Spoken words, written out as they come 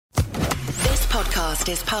podcast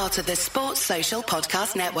is part of the Sports Social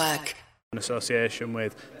Podcast Network. In association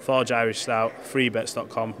with Forge Irish Stout,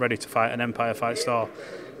 freebets.com, ready to fight an Empire Fight store.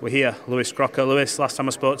 We're here, Lewis Crocker. Lewis, last time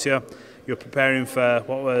I spoke to you, you were preparing for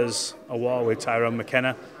what was a war with Tyrone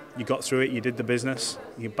McKenna. You got through it, you did the business,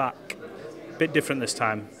 you're back. A bit different this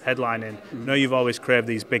time, headlining. I know you've always craved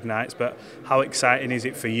these big nights, but how exciting is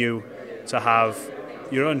it for you to have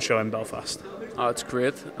your own show in Belfast? Oh, it's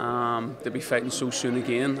great to be fighting so soon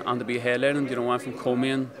again and to be headlining. You know, went from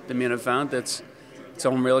co-main, the main event. It's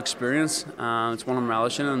an unreal experience. It's one I'm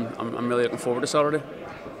relishing, and I'm really looking forward to Saturday.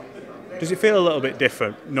 Does it feel a little bit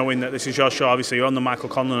different knowing that this is your show? Obviously, you're on the Michael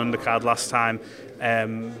Conlon undercard last time.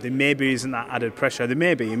 There maybe isn't that added pressure.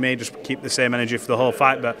 You may just keep the same energy for the whole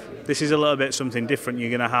fight, but this is a little bit something different.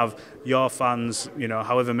 You're going to have your fans, you know,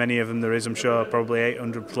 however many of them there is, I'm sure probably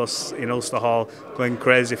 800 plus in Ulster Hall, going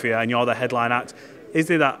crazy for you, and you're the headline act. Is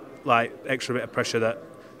there that like extra bit of pressure that,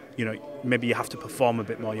 you know, maybe you have to perform a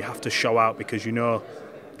bit more, you have to show out because you know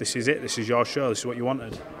this is it, this is your show, this is what you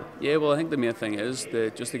wanted? Yeah, well, I think the main thing is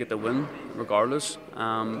just to get the win, regardless.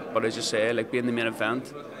 But as you say, like being the main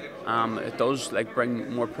event, it does like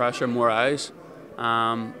bring more pressure, more eyes. But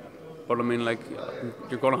I mean, like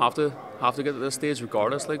you're going to have to get to this stage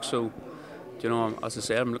regardless. Like so, you know, as I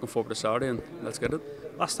say, I'm looking forward to Saturday, and let's get it.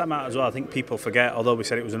 Last time out as well, I think people forget, although we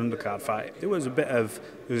said it was an undercard fight, there was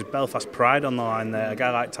Belfast pride on the line there. A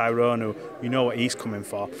guy like Tyrone, who you know what he's coming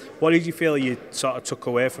for. What did you feel you sort of took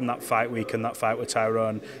away from that fight week and that fight with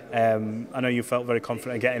Tyrone? I know you felt very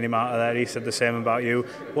confident of getting him out of there. He said the same about you.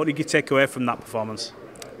 What did you take away from that performance?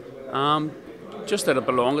 Just that it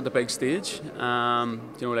belonged at the big stage. You know,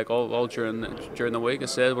 like all during the week, I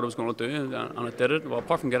said what I was going to do, and I did it. Well,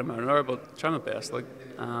 apart from getting him out of there, but trying my best. Like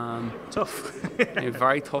tough. Yeah,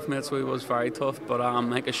 very tough, mate. So he was very tough. But I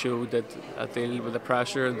think I showed that I deal with the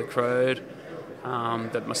pressure, the crowd.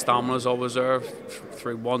 That my stamina is always there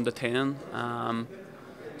through 1 to 10.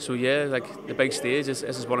 So yeah, like the big stage, this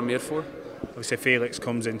is what I'm made for. Obviously Felix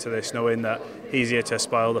comes into this knowing that he's here to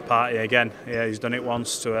spoil the party again. Yeah, he's done it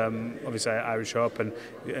once to obviously Irish Open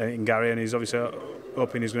in Gary, and he's obviously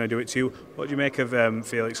hoping he's going to do it too. What do you make of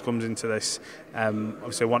Felix comes into this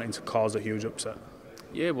obviously wanting to cause a huge upset?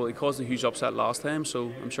 Yeah, well, he caused a huge upset last time,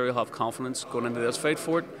 so I'm sure he'll have confidence going into this fight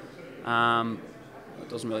for it. It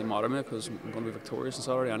doesn't really matter to me because I'm going to be victorious on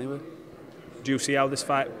Saturday anyway. Do you see how this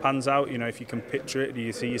fight pans out? You know, if you can picture it, do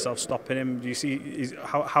you see yourself stopping him? Do you see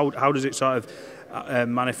how does it sort of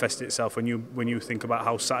manifest itself when you think about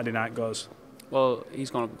how Saturday night goes? Well,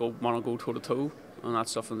 he's going to want to go toe to toe, and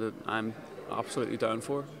that's something that I'm absolutely down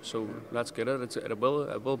for. So let's get it. It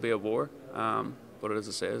will be a war, but as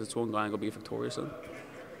I say, it's one guy I'm going to be victorious in.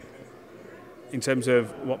 In terms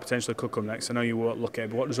of what potentially could come next, I know you won't look at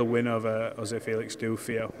it, but what does a win over Jose Felix do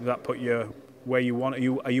for you? Does that put you where you want?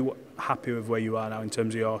 Are you happy with where you are now in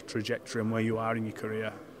terms of your trajectory and where you are in your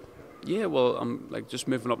career? Yeah, well, I'm like just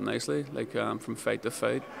moving up nicely, like from fight to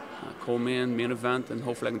fight, co-main, main event, and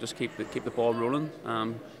hopefully I can just keep the ball rolling,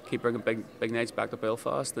 keep bringing big nights back to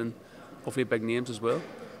Belfast, and hopefully big names as well.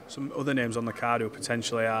 Some other names on the card who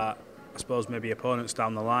potentially are, I suppose, maybe opponents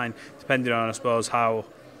down the line, depending on, I suppose, how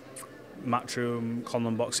Matchroom,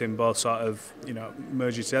 Conlon Boxing both sort of, you know,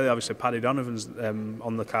 merge together. Obviously Paddy Donovan's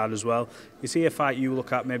on the card as well. You see a fight you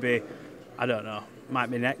look at maybe, I don't know,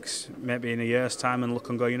 might be next, maybe in a year's time, and look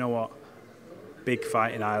and go, you know what, big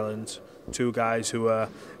fight in Ireland, two guys who are,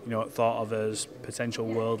 you know, thought of as potential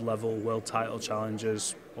world level, world title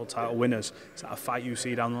challengers, world title winners. Is that a fight you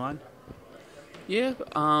see down the line? Yeah,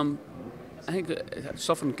 I think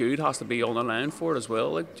something good has to be on the line for it as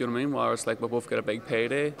well. Like, do you know what I mean? Where it's like we both get a big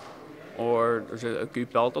payday, or there's a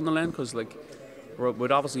good belt on the line, because like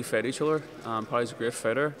we'd obviously fight each other. Paddy's a great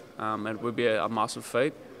fighter, and it would be a massive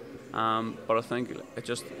fight. But I think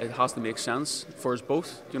it has to make sense for us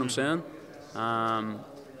both. Do you know what I'm saying?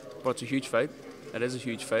 But it's a huge fight. It is a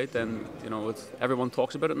huge fight, and you know, everyone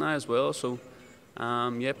talks about it now as well. So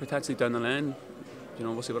yeah, potentially down the line, you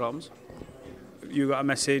know, we'll see what happens. You got a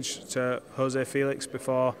message to Jose Felix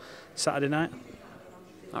before Saturday night?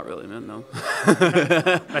 Not really, man, no.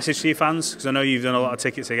 Message to your fans? Because I know you've done a lot of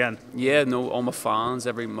tickets again. Yeah, no, all my fans,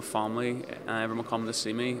 my family, everyone coming to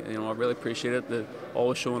see me. You know, I really appreciate it. They're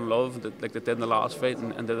always showing love, like they did in the last fight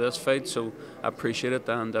and to this fight. So I appreciate it,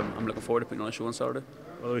 and I'm looking forward to putting on a show on Saturday.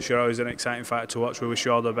 Well, we're sure always an exciting fight to watch. We wish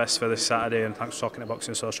you all the best for this Saturday, and thanks for talking to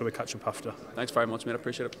Boxing Social. We catch up after. Thanks very much, mate. I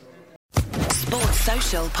appreciate it. Sports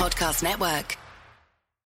Social Podcast Network.